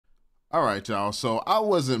All right, y'all. So I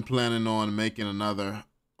wasn't planning on making another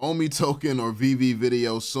OMI token or VeVe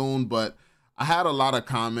video soon, but I had a lot of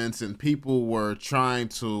comments and people were trying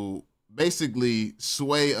to basically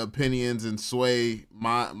sway opinions and sway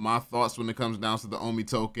my thoughts when it comes down to the OMI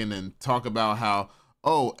token and talk about how,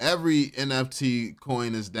 oh, every NFT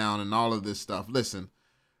coin is down and all of this stuff. Listen,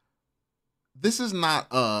 this is not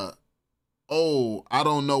oh, I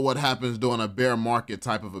don't know what happens during a bear market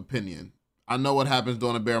type of opinion. I know what happens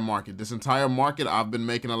during a bear market. This entire market, I've been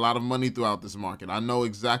making a lot of money throughout this market. I know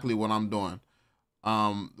exactly what I'm doing.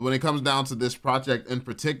 When it comes down to this project in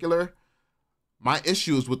particular, my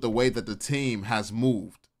issue is with the way that the team has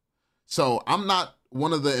moved. So I'm not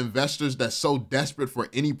one of the investors that's so desperate for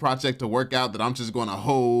any project to work out that I'm just going to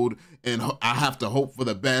hold and I have to hope for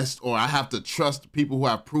the best, or I have to trust people who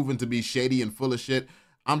have proven to be shady and full of shit.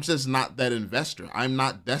 I'm just not that investor. I'm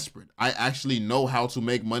not desperate. I actually know how to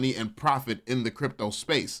make money and profit in the crypto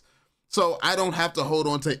space. So I don't have to hold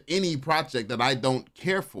on to any project that I don't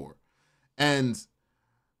care for. And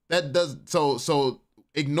that does, so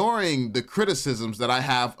ignoring the criticisms that I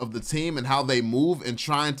have of the team and how they move and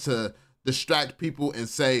trying to distract people and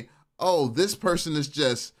say, oh, this person is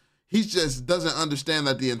just, he just doesn't understand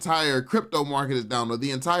that the entire crypto market is down or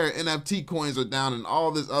the entire NFT coins are down and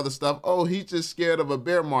all this other stuff. Oh, he's just scared of a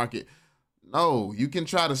bear market. No, you can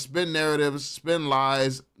try to spin narratives, spin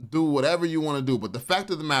lies, do whatever you want to do. But the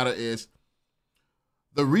fact of the matter is,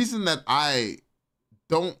 the reason that I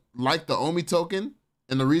don't like the OMI token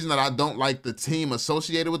and the reason that I don't like the team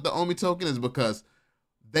associated with the OMI token is because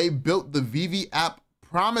they built the VeVe app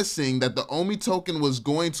promising that the OMI token was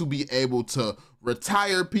going to be able to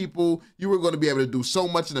retire people. You were going to be able to do so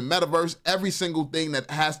much in the metaverse. Every single thing that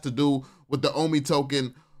has to do with the OMI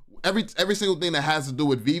token, every single thing that has to do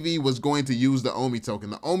with VeVe was going to use the OMI token.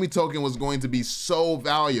 The OMI token was going to be so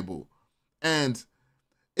valuable. And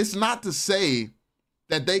it's not to say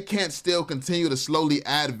that they can't still continue to slowly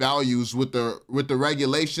add values with the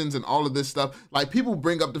regulations and all of this stuff. Like, people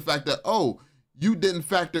bring up the fact that, oh, you didn't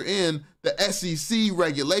factor in the SEC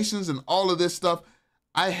regulations and all of this stuff.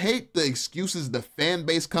 I hate the excuses the fan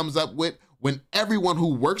base comes up with when everyone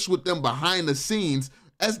who works with them behind the scenes,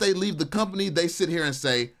 as they leave the company, they sit here and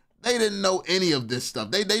say, they didn't know any of this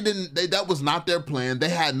stuff. That was not their plan. They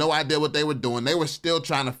had no idea what they were doing. They were still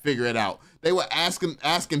trying to figure it out. They were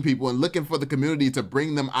asking people and looking for the community to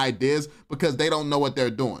bring them ideas because they don't know what they're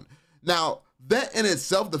doing. Now, that in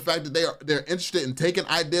itself, the fact that they're interested in taking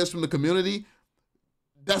ideas from the community,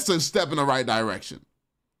 that's a step in the right direction.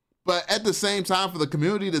 But at the same time, for the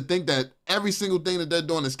community to think that every single thing that they're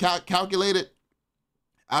doing is calculated,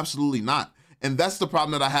 absolutely not. And that's the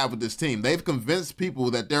problem that I have with this team. They've convinced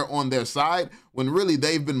people that they're on their side when really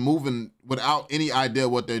they've been moving without any idea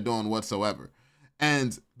what they're doing whatsoever.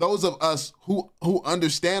 And those of us who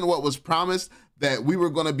understand what was promised, that we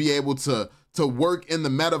were going to be able to work in the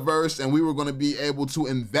metaverse and we were going to be able to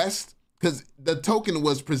invest, because the token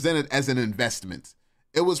was presented as an investment.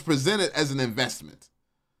 It was presented as an investment.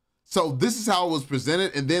 So this is how it was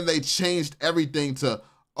presented, and then they changed everything to,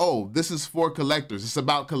 oh, this is for collectors. It's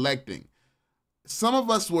about collecting. Some of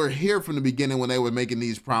us were here from the beginning when they were making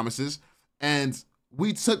these promises, and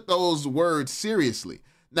we took those words seriously.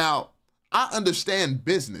 Now, I understand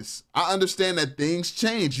business. I understand that things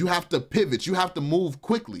change. You have to pivot. You have to move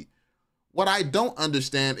quickly. What I don't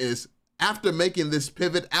understand is, after making this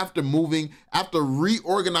pivot, after moving, after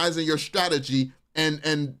reorganizing your strategy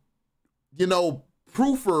and you know,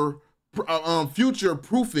 future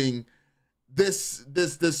proofing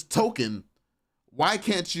this token, why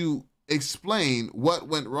can't you explain what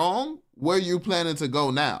went wrong, where you're planning to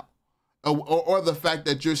go now, or the fact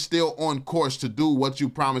that you're still on course to do what you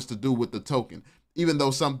promised to do with the token, even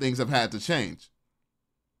though some things have had to change?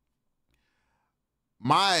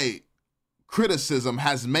 My criticism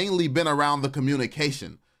has mainly been around the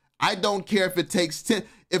communication. I don't care if it takes 10.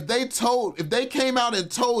 If they came out and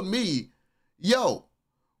told me, yo,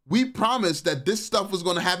 we promised that this stuff was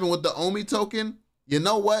going to happen with the OMI token, you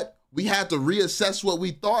know what? We had to reassess what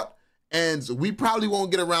we thought, and we probably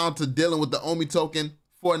won't get around to dealing with the OMI token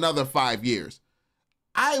for another 5 years.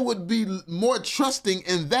 I would be more trusting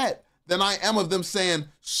in that than I am of them saying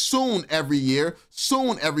soon every year,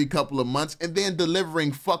 soon every couple of months, and then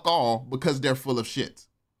delivering fuck all because they're full of shit.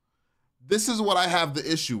 This is what I have the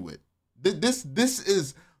issue with. This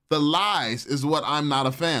is the lies is what I'm not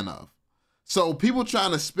a fan of. So people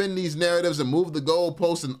trying to spin these narratives and move the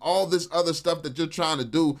goalposts and all this other stuff that you're trying to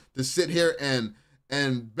do to sit here and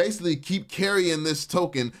basically keep carrying this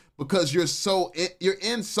token because you're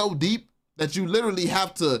in so deep that you literally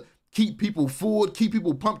have to keep people fooled, keep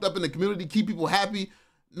people pumped up in the community, keep people happy.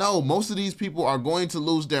 No, most of these people are going to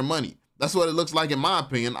lose their money. That's what it looks like in my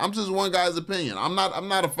opinion. I'm just one guy's opinion. I'm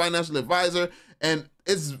not a financial advisor, and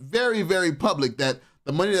it's very, very public that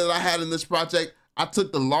the money that I had in this project, I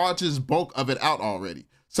took the largest bulk of it out already.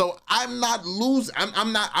 So I'm not losing.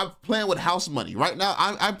 I'm playing with house money right now.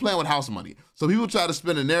 I'm playing with house money. So people try to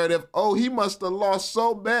spin a narrative. Oh, he must have lost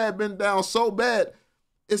so bad, been down so bad.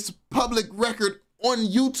 It's public record on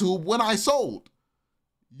YouTube when I sold.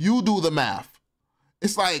 You do the math.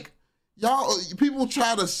 It's like, y'all, people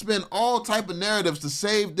try to spin all type of narratives to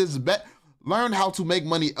save this bet. Learn how to make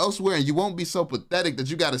money elsewhere, and you won't be so pathetic that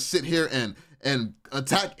you got to sit here and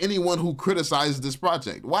attack anyone who criticizes this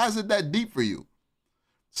project. Why is it that deep for you?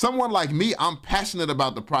 Someone like me, I'm passionate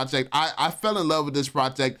about the project. I fell in love with this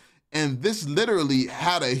project, and this literally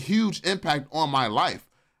had a huge impact on my life.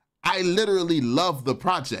 I literally love the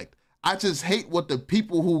project. I just hate what the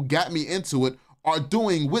people who got me into it are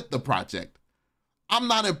doing with the project. I'm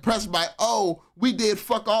not impressed by, oh, we did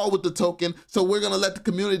fuck all with the token, so we're gonna let the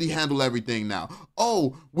community handle everything now.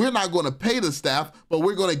 Oh, we're not gonna pay the staff, but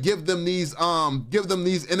we're gonna give them these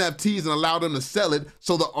NFTs and allow them to sell it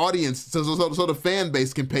so the audience, so the fan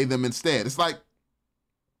base can pay them instead. It's like,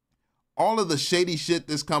 all of the shady shit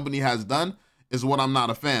this company has done is what I'm not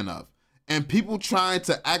a fan of. And people trying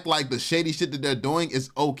to act like the shady shit that they're doing is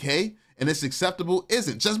okay and it's acceptable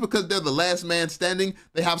isn't. Just because they're the last man standing,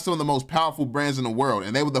 they have some of the most powerful brands in the world,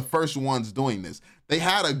 and they were the first ones doing this. They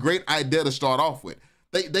had a great idea to start off with.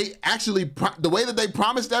 They actually, the way that they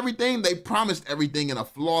promised everything in a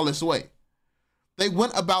flawless way. They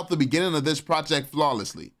went about the beginning of this project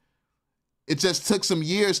flawlessly. It just took some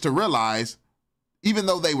years to realize, even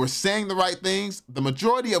though they were saying the right things, the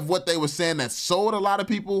majority of what they were saying that sold a lot of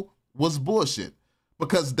people was bullshit,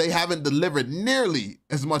 because they haven't delivered nearly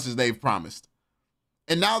as much as they've promised.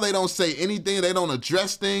 And now they don't say anything, they don't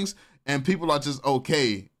address things, and people are just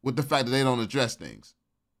okay with the fact that they don't address things.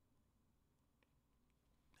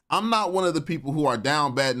 I'm not one of the people who are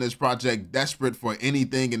down bad in this project, desperate for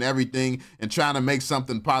anything and everything and trying to make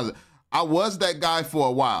something positive. I was that guy for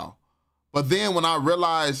a while, but then when I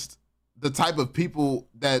realized the type of people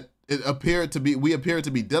that we appeared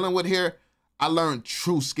to be dealing with here, I learned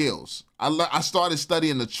true skills. I started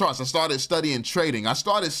studying the charts. I started studying trading. I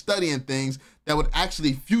started studying things that would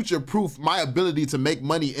actually future-proof my ability to make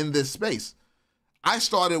money in this space. I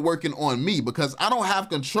started working on me because I don't have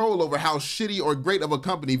control over how shitty or great of a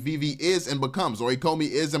company VeVe is and becomes, or Ecomi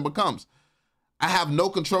is and becomes. I have no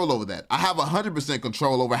control over that. I have 100%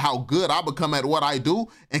 control over how good I become at what I do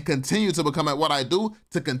and continue to become at what I do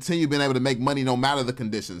to continue being able to make money no matter the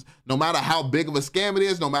conditions, no matter how big of a scam it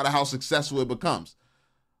is, no matter how successful it becomes.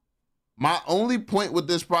 My only point with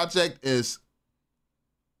this project is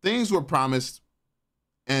things were promised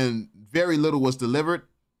and very little was delivered.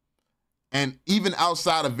 And even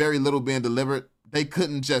outside of very little being delivered, they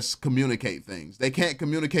couldn't just communicate things. They can't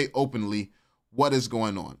communicate openly what is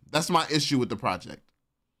going on. That's my issue with the project.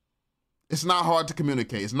 It's not hard to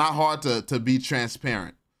communicate. It's not hard to be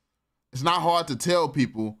transparent. It's not hard to tell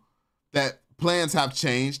people that plans have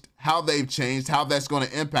changed, how they've changed, how that's going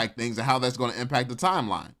to impact things, and how that's going to impact the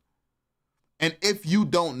timeline. And if you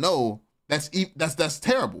don't know, that's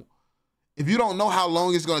terrible. If you don't know how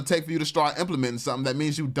long it's going to take for you to start implementing something, that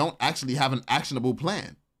means you don't actually have an actionable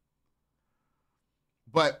plan.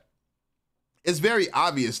 But it's very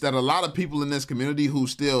obvious that a lot of people in this community who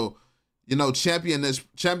still, championing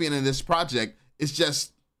this project, it's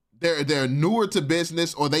just they're newer to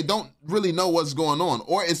business, or they don't really know what's going on,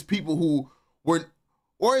 or it's people who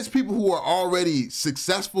are already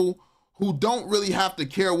successful who don't really have to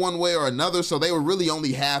care one way or another, so they were really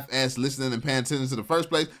only half-assed listening and paying attention to the first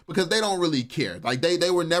place because they don't really care. Like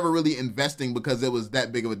they were never really investing because it was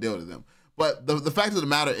that big of a deal to them. But the fact of the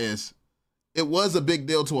matter is, it was a big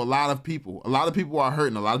deal to a lot of people. A lot of people are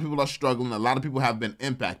hurting. A lot of people are struggling. A lot of people have been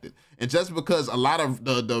impacted. And just because a lot of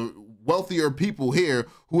the wealthier people here,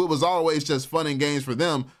 who it was always just fun and games for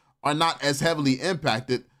them, are not as heavily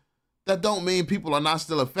impacted, that don't mean people are not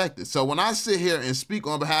still affected. So when I sit here and speak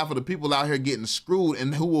on behalf of the people out here getting screwed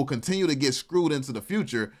and who will continue to get screwed into the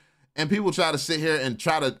future, and people try to sit here and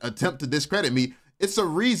try to attempt to discredit me, it's a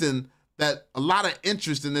reason that a lot of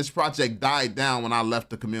interest in this project died down when I left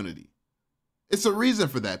the community. It's a reason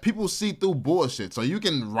for that. People see through bullshit. So you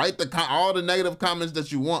can write all the negative comments that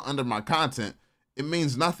you want under my content. It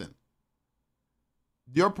means nothing.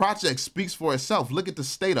 Your project speaks for itself. Look at the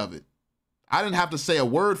state of it. I didn't have to say a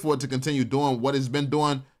word for it to continue doing what it's been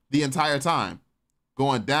doing the entire time.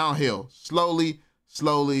 Going downhill, slowly,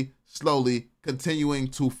 slowly, slowly, continuing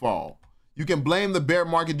to fall. You can blame the bear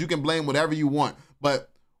market. You can blame whatever you want.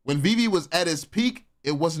 But when VeVe was at its peak,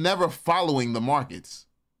 it was never following the markets.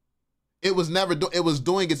 It was never it was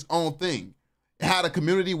doing its own thing. It had a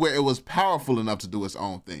community where it was powerful enough to do its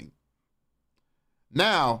own thing.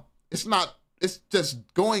 Now, it's not, it's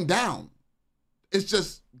just going down. It's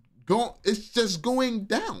just going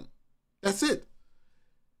down. That's it.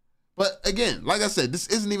 But again, like I said, this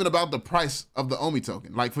isn't even about the price of the OMI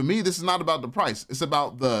token. Like for me, this is not about the price. It's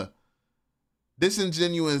about the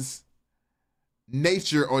disingenuous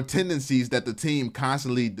nature or tendencies that the team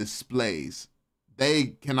constantly displays.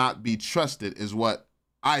 They cannot be trusted is what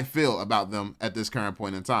I feel about them at this current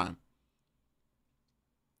point in time.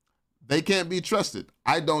 They can't be trusted.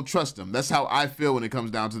 I don't trust them. That's how I feel when it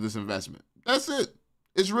comes down to this investment. That's it.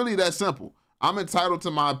 It's really that simple. I'm entitled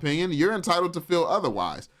to my opinion. You're entitled to feel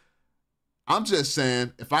otherwise. I'm just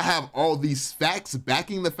saying, if I have all these facts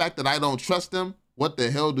backing the fact that I don't trust them, what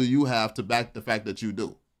the hell do you have to back the fact that you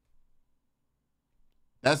do?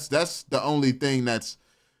 That's the only thing that's,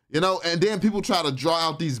 you know, and then people try to draw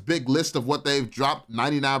out these big lists of what they've dropped,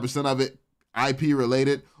 99% of it IP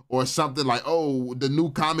related, or something like, oh, the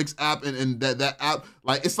new comics app and that app.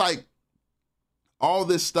 Like, it's like all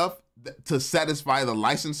this stuff to satisfy the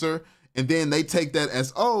licensor, and then they take that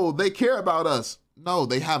as, oh, they care about us. No,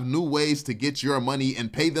 they have new ways to get your money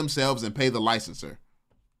and pay themselves and pay the licensor.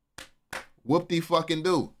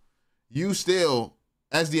 Whoop-de-fucking-do. You still,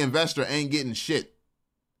 as the investor, ain't getting shit.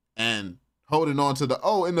 And holding on to the,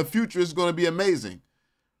 oh, in the future it's going to be amazing.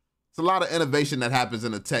 It's a lot of innovation that happens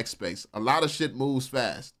in the tech space. A lot of shit moves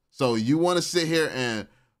fast. So you want to sit here and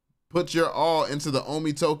put your all into the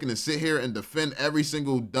OMI token and sit here and defend every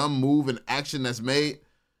single dumb move and action that's made?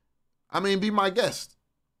 I mean, be my guest.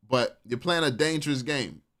 But you're playing a dangerous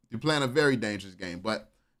game. You're playing a very dangerous game.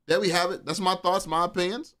 But there we have it. That's my thoughts, my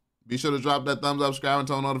opinions. Be sure to drop that thumbs up, subscribe, and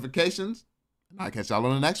turn on notifications. And I'll catch y'all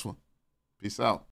on the next one. Peace out.